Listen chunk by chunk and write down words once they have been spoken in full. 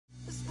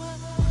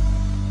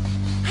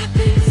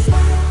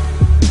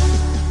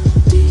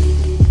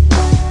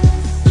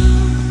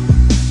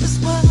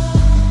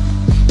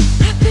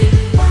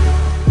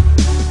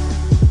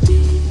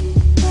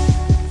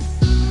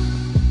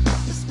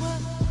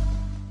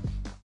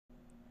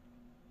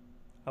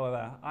Hello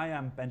there, I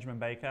am Benjamin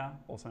Baker,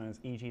 also known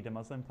as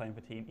EG.DeMusliM, playing for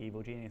Team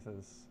Evil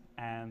Geniuses,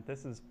 and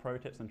this is Pro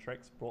Tips and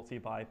Tricks brought to you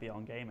by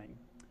Beyond Gaming.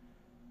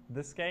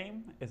 This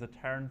game is a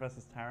Terran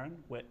versus Terran,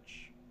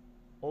 which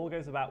all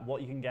goes about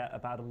what you can get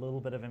about a little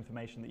bit of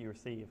information that you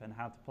receive and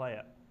how to play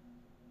it.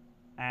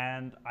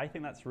 And I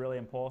think that's really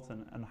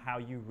important and how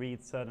you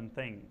read certain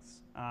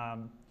things.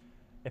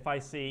 If I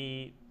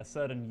see a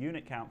certain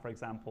unit count, for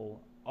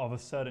example, of a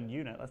certain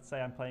unit, let's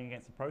say I'm playing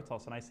against a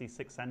Protoss and I see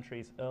 6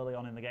 sentries early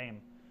on in the game,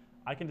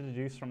 I can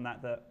deduce from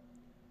that that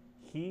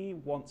he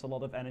wants a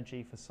lot of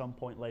energy for some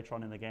point later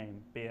on in the game,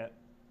 be it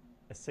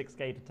a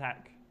 6-gate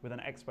attack with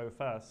an Expo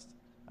first,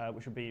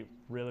 which would be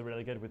really,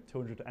 really good with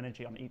 200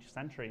 energy on each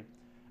sentry.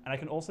 And I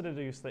can also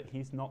deduce that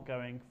he's not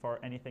going for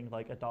anything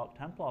like a Dark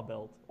Templar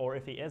build, or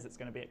if he is, it's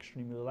going to be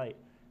extremely late,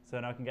 so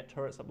then I can get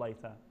turrets up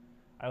later.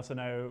 I also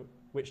know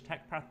which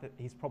tech path that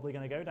he's probably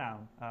going to go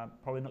down.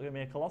 Probably not going to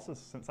be a Colossus,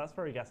 since that's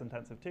very gas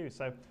intensive too.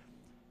 So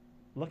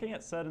looking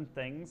at certain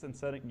things and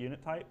certain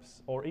unit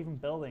types, or even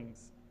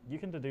buildings, you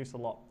can deduce a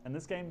lot. And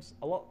this game's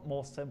a lot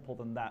more simple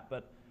than that,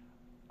 but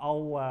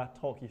I'll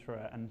talk you through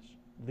it and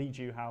lead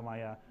you how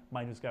my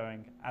mind was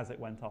going as it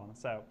went on.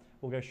 So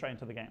we'll go straight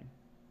into the game.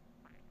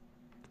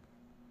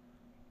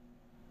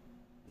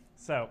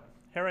 So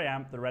here I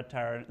am, the Red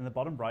Terran in the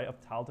bottom right of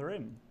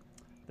Tal'Darim.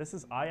 This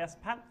is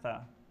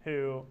iSPanther,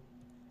 who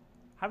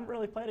haven't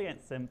really played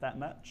against him that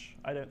much,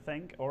 I don't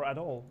think, or at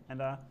all. And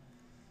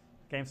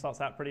game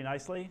starts out pretty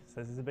nicely,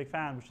 says he's a big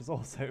fan, which is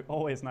also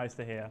always nice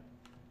to hear.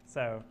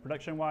 So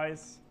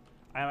production-wise,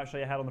 I am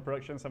actually ahead on the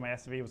production, so my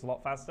SCV was a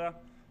lot faster.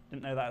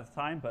 Didn't know that at the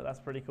time, but that's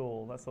pretty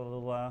cool. That's a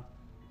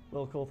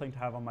little cool thing to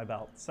have on my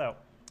belt. So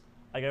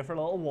I go for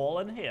a little wall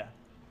in here.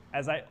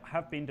 As I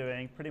have been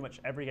doing pretty much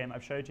every game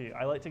I've showed you,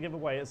 I like to give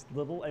away as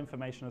little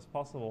information as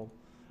possible.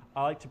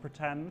 I like to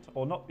pretend,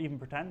 or not even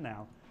pretend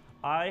now,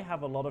 I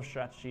have a lot of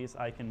strategies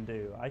I can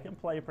do. I can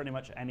play pretty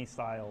much any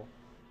style.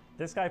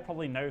 This guy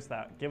probably knows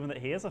that, given that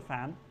he is a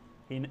fan,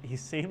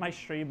 he's seen my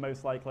stream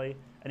most likely,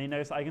 and he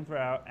knows that I can throw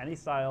out any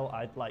style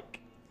I'd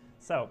like.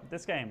 So,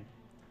 this game,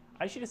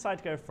 I actually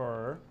decided to go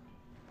for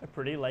a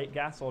pretty late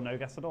gas or no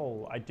gas at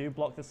all. I do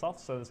block this off,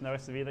 so there's no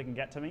SCV that can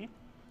get to me.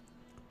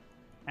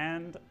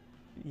 And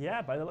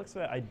yeah, by the looks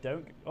of it, I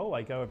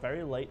go a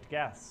very late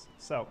gas.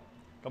 So,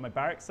 got my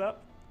barracks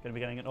up, going to be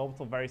getting an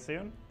orbital very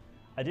soon.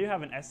 I do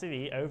have an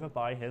SCV over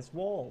by his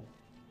wall.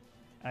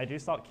 And I do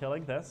start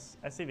killing this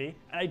SCV,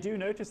 and I do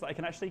notice that I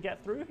can actually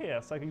get through here,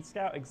 so I can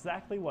scout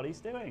exactly what he's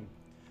doing.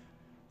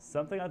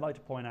 Something I'd like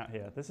to point out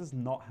here, this is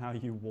not how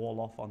you wall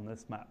off on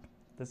this map.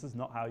 This is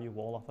not how you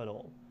wall off at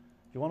all.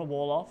 If you want to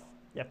wall off,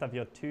 you have to have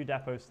your 2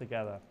 depots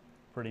together,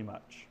 pretty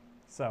much.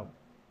 So,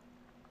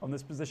 on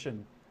this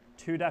position,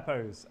 2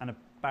 depots and a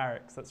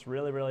barracks, that's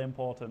really, really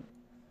important.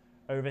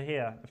 Over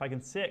here, if I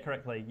can see it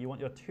correctly, you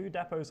want your 2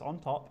 depots on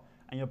top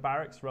and your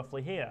barracks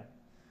roughly here.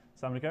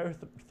 So I'm going to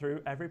go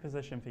through every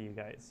position for you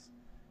guys.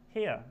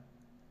 Here,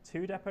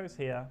 2 depots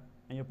here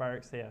and your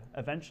barracks here.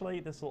 Eventually,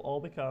 this will all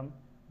become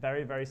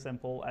very, very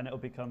simple, and it'll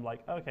become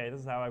like, okay, this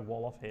is how I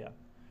wall off here.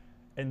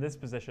 In this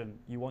position,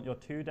 you want your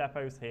 2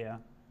 depots here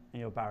and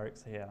your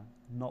barracks here.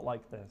 Not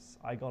like this.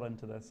 I got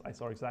into this. I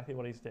saw exactly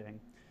what he's doing.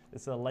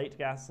 This is a late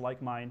gas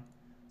like mine,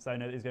 so I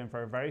know that he's going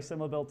for a very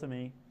similar build to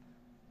me,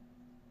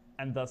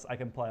 and thus I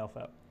can play off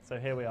it. So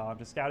here we are. I'm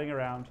just scouting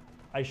around.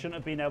 I shouldn't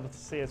have been able to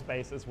see his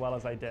base as well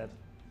as I did.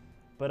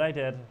 But I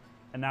did,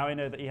 and now I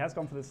know that he has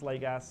gone for this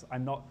late gas.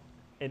 I'm not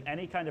in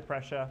any kind of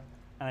pressure,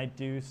 and I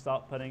do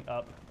start putting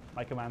up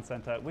my command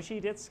center, which he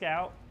did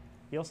scout.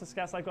 He also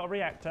scouts I've got a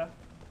reactor,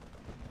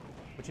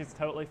 which is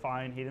totally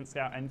fine. He didn't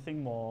scout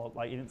anything more.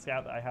 Like, he didn't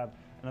scout that I had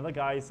another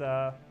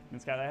geyser, he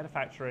didn't scout that I had a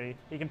factory.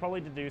 He can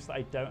probably deduce that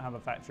I don't have a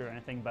factory or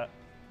anything, but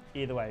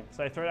either way.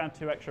 So I throw down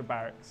 2 extra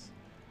barracks.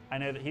 I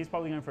know that he's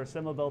probably going for a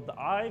similar build that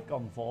I've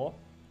gone for,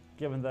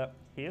 given that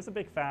he is a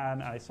big fan,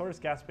 and I saw his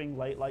gas being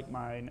late like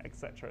mine,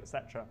 etc,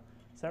 etc.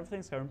 So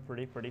everything's going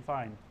pretty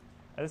fine.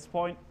 At this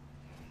point,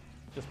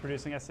 just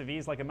producing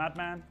SCVs like a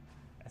madman.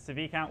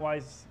 SCV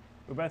count-wise,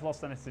 we both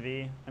lost on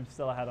SCV. I'm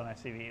still ahead on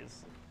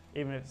SCVs,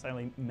 even if it's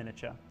only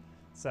miniature.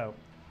 So,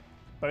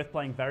 both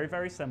playing very,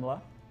 very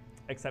similar,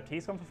 except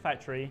he's gone for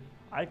factory,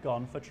 I've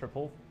gone for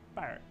triple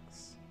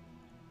barracks.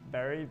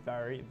 Very,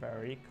 very,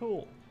 very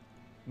cool.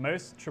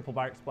 Most triple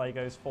barracks play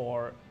goes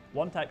for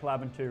 1 tech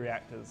lab and 2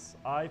 reactors.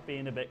 I've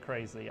been a bit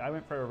crazy. I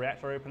went for a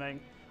reactor opening.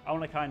 I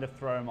want to kind of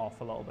throw him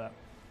off a little bit.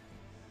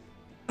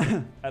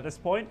 At this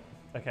point,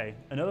 okay,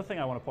 another thing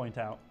I want to point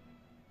out.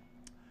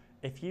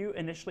 If you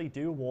initially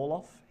do wall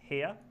off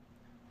here,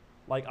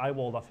 like I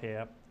walled off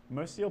here,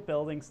 most of your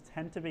buildings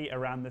tend to be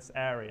around this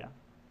area.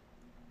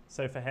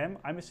 So for him,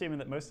 I'm assuming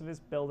that most of his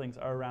buildings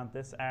are around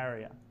this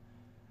area.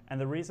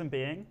 And the reason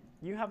being,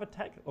 you have a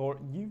tech, or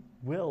you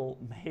will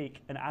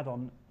make an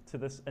add-on to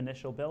this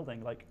initial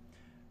building. Like,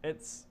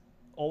 it's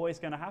always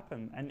going to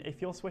happen. And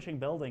if you're switching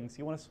buildings,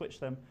 you want to switch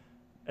them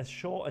as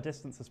short a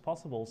distance as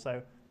possible.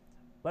 So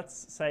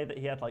let's say that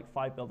he had like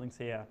 5 buildings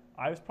here.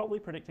 I was probably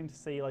predicting to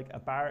see like a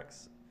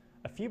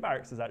few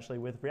barracks actually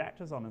with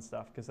reactors on and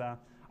stuff, because I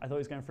thought he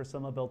was going for a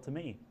similar build to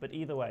me. But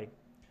either way,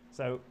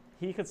 So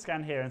he could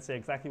scan here and see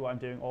exactly what I'm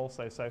doing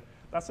also. So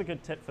that's a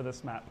good tip for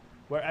this map.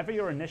 Wherever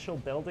your initial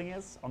building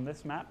is on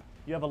this map,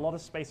 you have a lot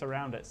of space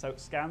around it. So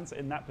scans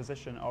in that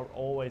position are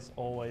always,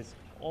 always,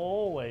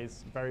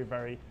 always very,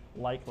 very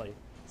likely.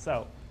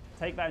 So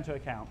take that into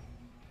account.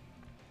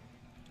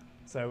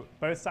 So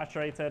both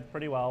saturated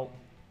pretty well.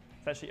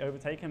 It's actually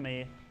overtaken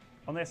me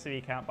on the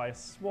SCV count by a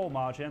small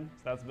margin.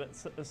 So that's a bit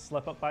of a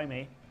slip up by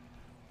me.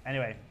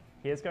 Anyway,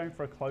 he is going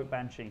for a Cloak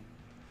Banshee,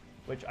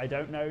 which I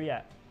don't know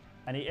yet.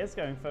 And he is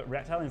going for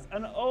Reactor Hellions.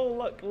 And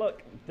oh,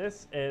 look,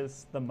 this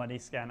is the money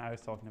scan I was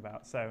talking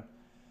about. So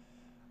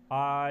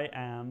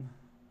I've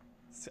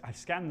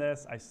scanned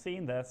this, I've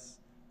seen this.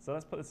 So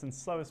let's put this in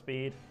slower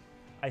speed.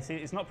 I see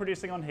it's not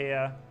producing on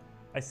here.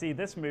 I see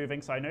this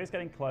moving, so I know he's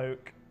getting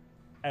Cloak.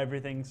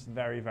 Everything's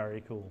very,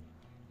 very cool.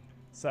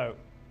 So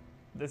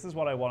this is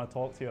what I want to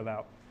talk to you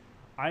about.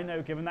 I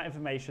know, given that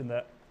information,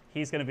 that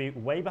he's going to be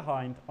way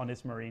behind on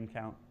his Marine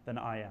count than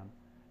I am.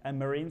 And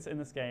Marines in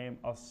this game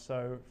are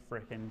so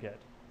freaking good.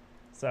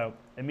 So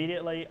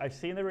immediately, I've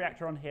seen the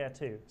reactor on here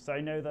too. So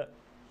I know that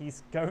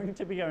he's going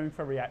to be going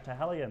for Reactor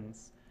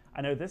Hellions.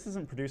 I know this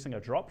isn't producing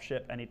a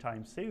dropship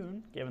anytime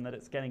soon, given that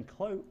it's getting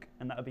Cloak,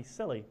 and that would be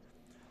silly.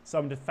 So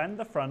I'm going to defend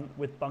the front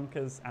with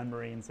bunkers and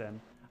Marines in.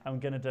 I'm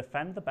going to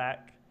defend the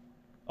back.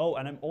 Oh,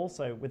 and I'm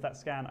also, with that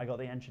scan, I got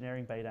the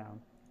engineering bay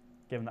down,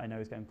 given that I know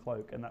he's going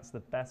Cloak, and that's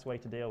the best way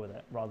to deal with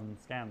it, rather than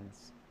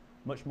scans.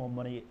 Much more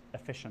money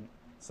efficient.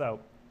 So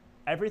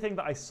everything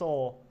that I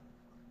saw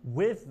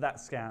with that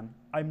scan,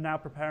 I'm now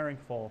preparing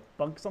for.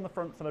 Bunkers on the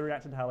front for the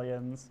reacted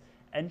Hellions,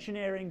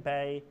 engineering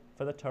bay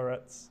for the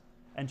turrets,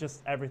 and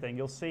just everything.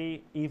 You'll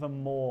see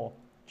even more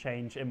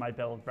change in my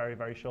build very,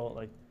 very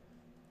shortly.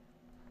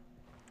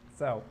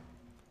 So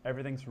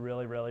everything's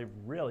really, really,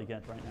 really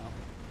good right now.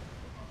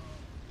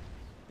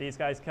 These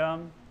guys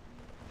come,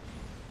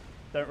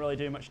 don't really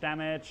do much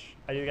damage.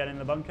 I do get in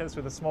the bunkers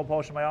with a small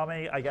portion of my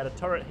army. I get a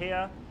turret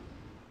here,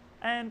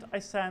 and I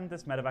send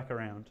this medevac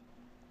around.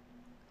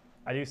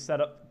 I do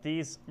set up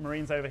these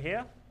Marines over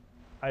here.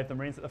 I have the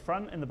Marines at the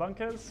front in the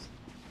bunkers.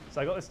 So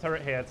I got this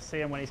turret here to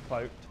see him when he's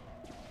cloaked.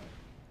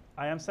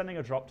 I am sending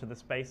a drop to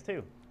this base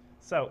too.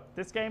 So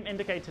this game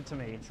indicated to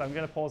me, so I'm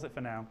going to pause it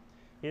for now.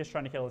 He is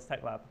trying to kill his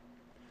tech lab.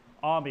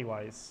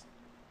 Army-wise,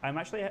 I'm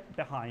actually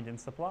behind in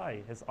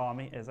supply. His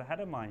army is ahead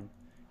of mine.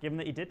 Given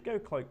that he did go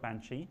Cloak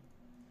Banshee,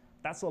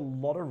 that's a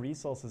lot of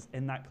resources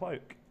in that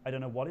cloak. I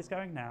don't know what he's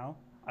going now.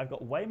 I've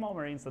got way more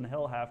Marines than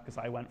he'll have because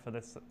I went for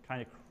this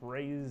kind of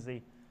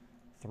crazy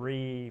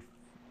 3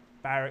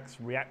 barracks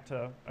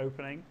reactor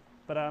opening.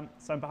 But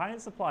so I'm behind in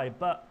supply,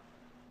 but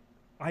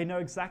I know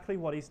exactly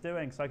what he's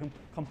doing, so I can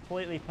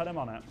completely put him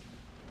on it.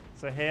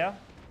 So here,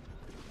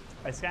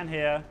 I scan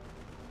here,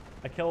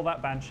 I kill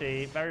that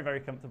Banshee very, very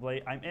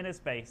comfortably. I'm in his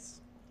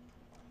base.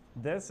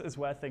 This is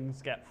where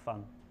things get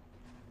fun.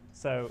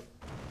 So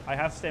I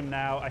have Stim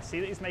now. I see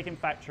that he's making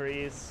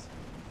factories.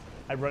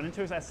 I run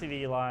into his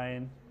SCV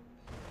line.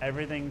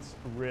 Everything's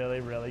really,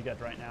 really good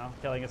right now.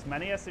 Killing as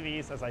many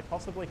SCVs as I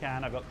possibly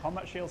can. I've got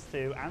combat shields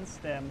too and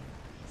Stim.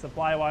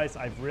 Supply-wise,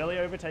 I've really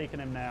overtaken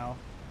him now.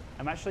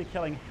 I'm actually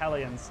killing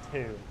Hellions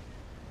too.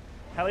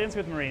 Hellions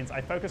with Marines.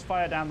 I focus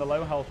fire down the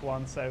low health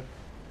one, so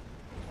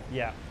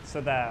yeah, so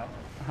there.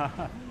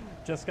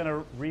 Just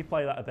gonna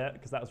replay that a bit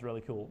because that was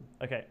really cool.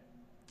 Okay,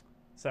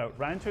 so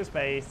ran into his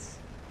base,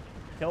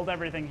 killed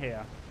everything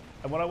here.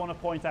 And what I want to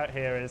point out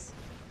here is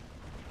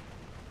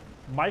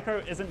micro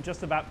isn't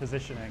just about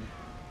positioning.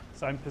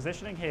 So I'm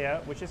positioning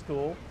here, which is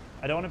cool.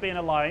 I don't want to be in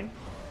a line,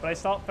 but I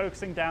start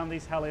focusing down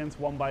these Hellions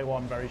one by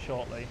one very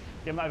shortly.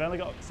 Given that I've only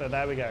got, so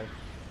there we go.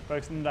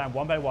 Focusing them down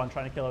one by one,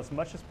 trying to kill as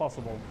much as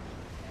possible.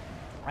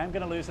 I am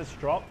going to lose this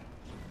drop,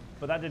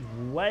 but that did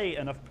way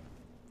enough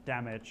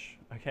damage,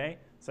 okay?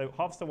 So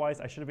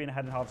harvester-wise, I should have been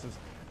ahead in harvesters.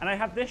 And I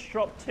have this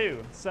drop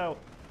too, so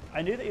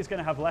I knew that he was going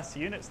to have less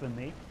units than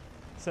me.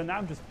 So now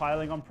I'm just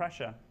piling on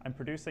pressure. I'm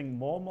producing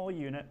more and more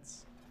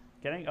units,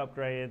 getting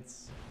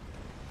upgrades,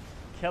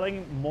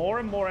 killing more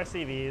and more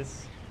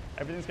SCVs.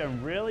 Everything's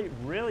going really,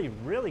 really,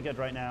 really good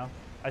right now.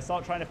 I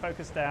start trying to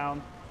focus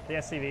down the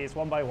SCVs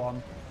one by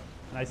one,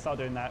 and I start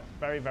doing that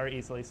very, very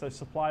easily. So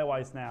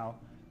supply-wise now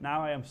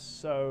I am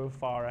so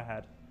far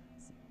ahead.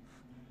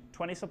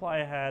 20 supply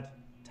ahead,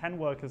 10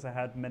 workers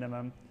ahead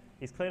minimum.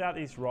 He's cleared out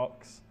these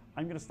rocks.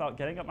 I'm going to start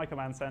getting up my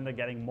command center,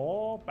 getting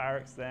more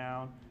barracks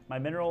down. My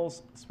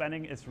minerals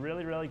spending is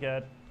really, really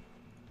good.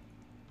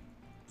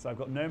 So I've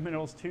got no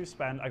minerals to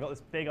spend. I got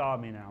this big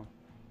army now.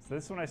 So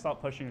this is when I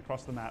start pushing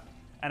across the map.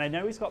 And I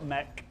know he's got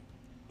mech,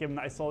 given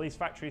that I saw these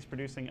factories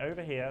producing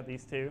over here,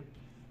 these two.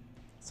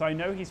 So I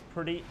know he's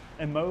pretty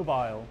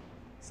immobile.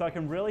 So I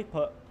can really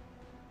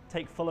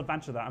take full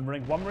advantage of that. I'm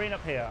running one Marine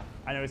up here.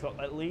 I know he's got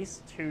at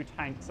least 2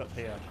 tanks up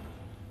here,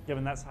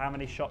 given that's how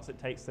many shots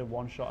it takes to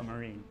one-shot a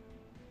Marine.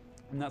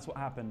 And that's what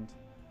happened.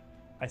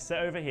 I sit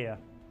over here.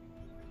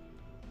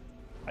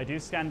 I do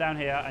scan down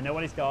here. I know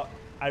what he's got.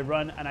 I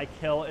run and I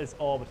kill his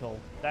orbital.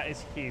 That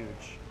is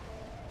huge.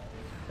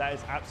 That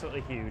is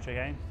absolutely huge,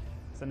 okay?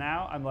 So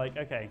now I'm like,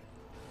 okay,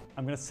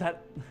 I'm gonna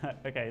set,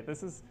 okay,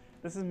 this is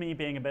me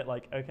being a bit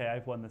like, okay,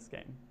 I've won this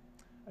game.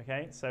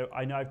 Okay, so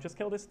I know I've just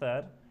killed his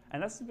third,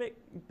 and that's a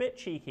bit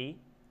cheeky.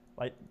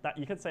 Like that,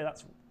 you could say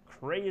that's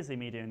crazy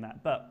me doing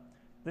that, but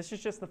this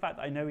is just the fact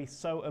that I know he's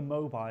so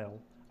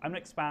immobile. I'm gonna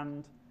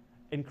expand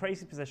in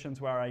crazy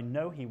positions where I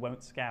know he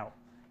won't scout.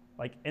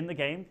 Like in the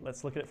game,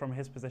 let's look at it from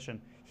his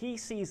position. He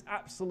sees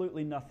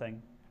absolutely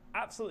nothing.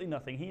 Absolutely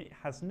nothing. He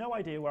has no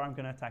idea where I'm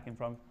going to attack him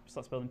from.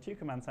 Starts building 2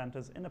 command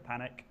centers in a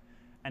panic.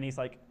 And he's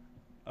like,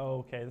 oh,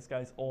 okay, this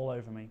guy's all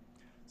over me.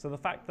 So the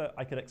fact that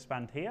I could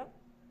expand here,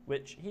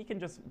 which he can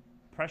just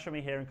pressure me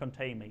here and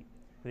contain me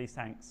with these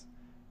tanks.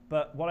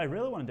 But what I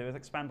really want to do is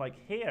expand like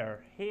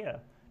here,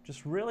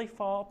 just really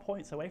far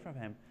points away from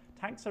him.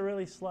 Tanks are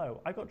really slow.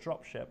 I've got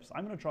drop ships.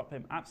 I'm going to drop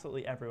him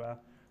absolutely everywhere.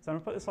 So I'm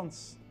going to put this on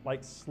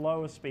like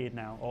slower speed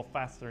now, or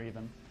faster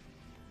even.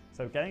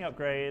 So getting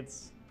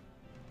upgrades,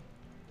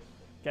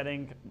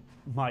 getting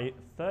my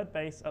 3rd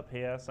base up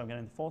here, so I'm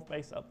getting the 4th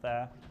base up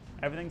there.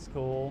 Everything's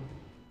cool.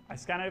 I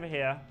scan over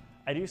here.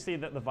 I do see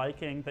that the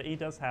Viking that he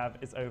does have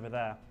is over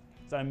there.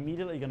 So I'm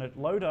immediately going to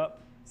load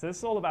up. So this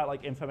is all about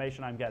like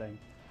information I'm getting.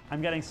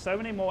 I'm getting so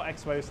many more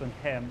X-Woes than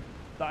him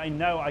that I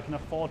know I can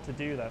afford to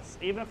do this.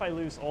 Even if I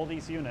lose all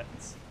these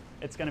units,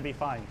 it's going to be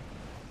fine.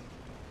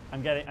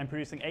 I'm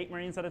producing 8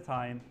 Marines at a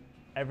time.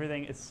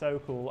 Everything is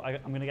so cool.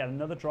 I'm going to get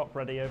another drop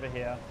ready over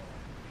here.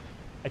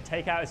 I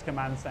take out his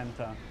command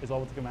center, his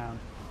orbital command,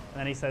 and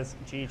then he says,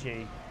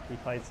 GG, he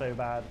played so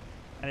bad.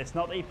 And it's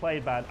not that he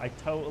played bad, I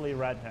totally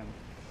read him.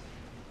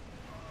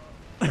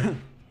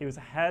 He was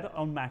ahead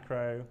on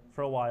macro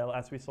for a while,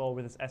 as we saw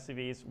with his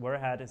SCVs were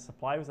ahead, his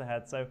supply was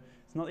ahead, so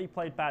it's not that he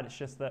played bad, it's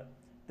just that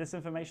this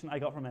information I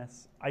got from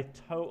this, I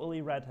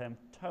totally read him,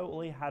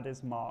 totally had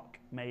his mark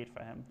made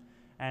for him.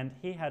 And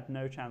he had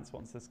no chance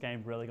once this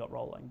game really got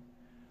rolling.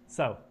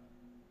 So,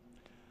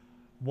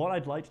 what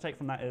I'd like to take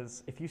from that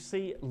is, if you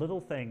see little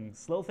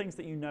things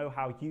that you know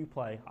how you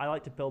play. I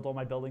like to build all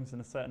my buildings in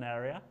a certain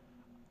area,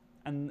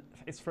 and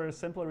it's for a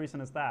simpler reason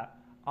as that.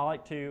 I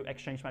like to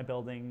exchange my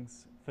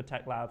buildings for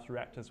tech labs,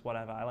 reactors,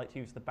 whatever. I like to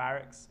use the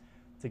barracks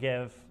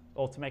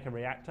to make a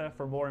reactor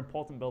for a more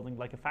important building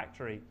like a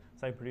factory,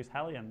 so I produce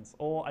Hellions.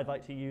 Or I'd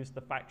like to use the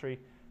factory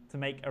to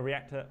make a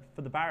reactor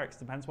for the barracks,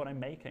 depends what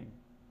I'm making.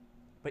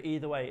 But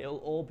either way, it'll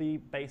all be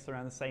based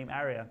around the same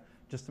area,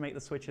 just to make the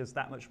switches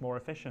that much more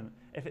efficient.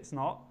 If it's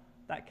not,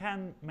 that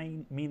can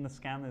mean the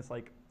scan is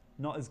like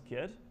not as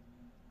good,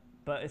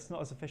 but it's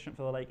not as efficient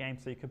for the late game,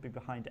 so you could be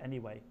behind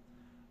anyway.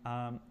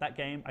 That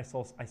game,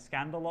 I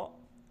scanned a lot.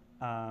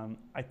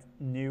 I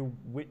knew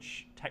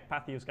which tech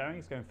path he was going.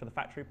 He's going for the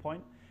factory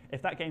point.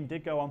 If that game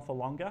did go on for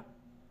longer,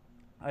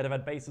 I'd have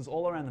had bases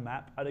all around the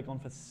map. I'd have gone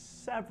for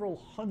several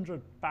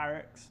hundred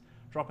barracks,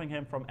 dropping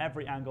him from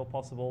every angle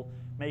possible,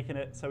 making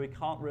it so he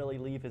can't really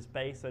leave his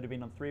base. So I'd have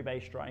been on 3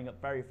 base, drying up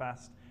very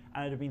fast,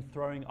 and I'd have been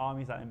throwing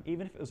armies at him.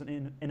 Even if it was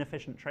an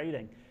inefficient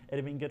trading, it'd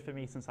have been good for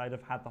me since I'd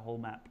have had the whole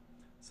map.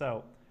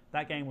 So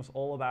that game was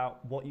all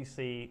about what you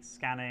see,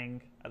 scanning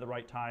at the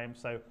right time.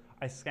 So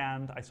I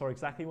scanned, I saw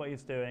exactly what he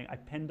was doing, I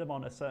pinned him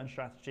on a certain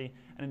strategy,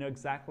 and I knew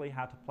exactly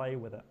how to play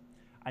with it.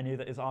 I knew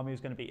that his army was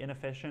going to be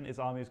inefficient, his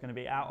army was going to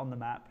be out on the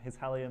map, his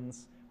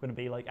Hellions were going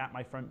to be like at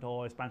my front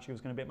door, his Banshee was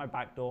going to be at my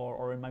back door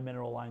or in my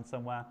mineral line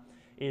somewhere.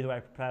 Either way, I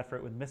prepared for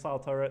it with missile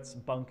turrets,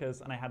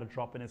 bunkers, and I had a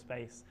drop in his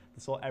base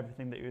that saw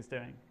everything that he was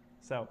doing.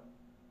 So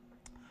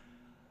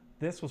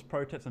this was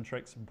Pro Tips and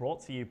Tricks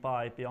brought to you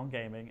by Beyond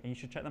Gaming, and you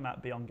should check them out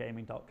at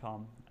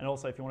beyondgaming.com. And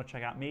also, if you want to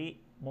check out me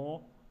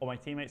more or my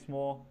teammates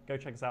more, go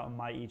check us out on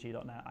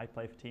myeg.net. I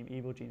play for Team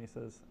Evil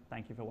Geniuses.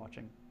 Thank you for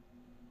watching.